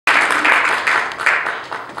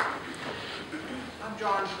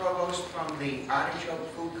John Provost from the Artichoke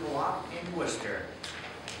Food Co-op in Worcester.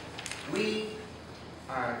 We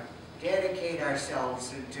dedicate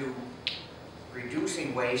ourselves to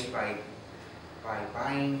reducing waste by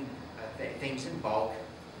buying things in bulk,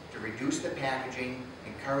 to reduce the packaging,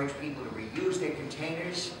 encourage people to reuse their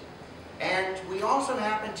containers, and we also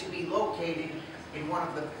happen to be located in one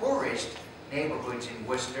of the poorest neighborhoods in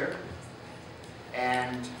Worcester,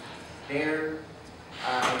 and there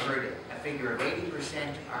I've heard a figure of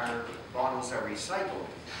 80% our bottles are recycled,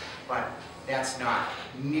 but that's not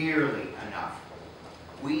nearly enough.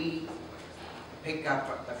 We pick up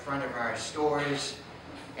at the front of our stores,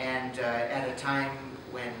 and at a time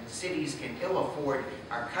when cities can ill afford,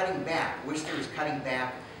 are cutting back. Worcester is cutting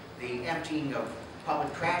back the emptying of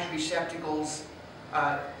public trash receptacles.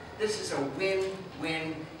 This is a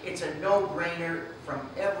win-win. It's a no-brainer from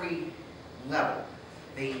every level.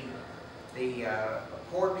 The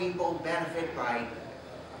poor people benefit by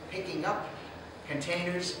picking up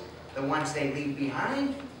containers. The ones they leave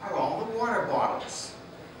behind are all the water bottles.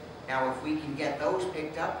 Now, if we can get those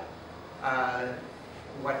picked up,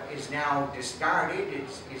 what is now discarded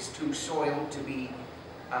is too soiled to be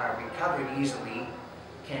recovered easily,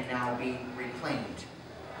 can now be reclaimed.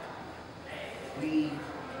 We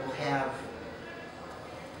will have,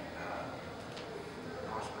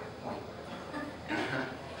 lost my point.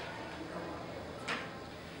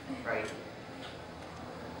 Right.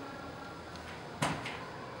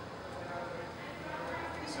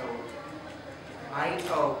 So,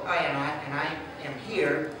 I am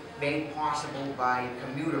here made possible by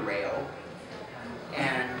commuter rail,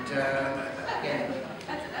 and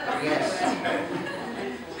yes,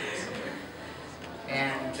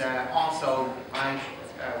 and also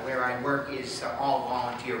where I work is all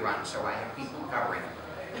volunteer run, so I have people covering.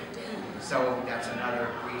 So that's another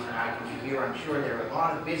reason I can be here. I'm sure there are a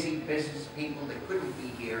lot of busy business people that couldn't be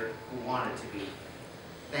here who wanted to be.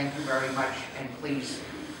 Thank you very much, and please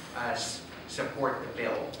support the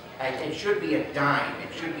bill. It should be a dime.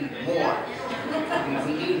 It should be more.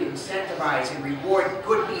 We need to incentivize and reward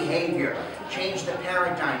good behavior, change the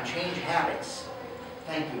paradigm, change habits.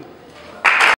 Thank you.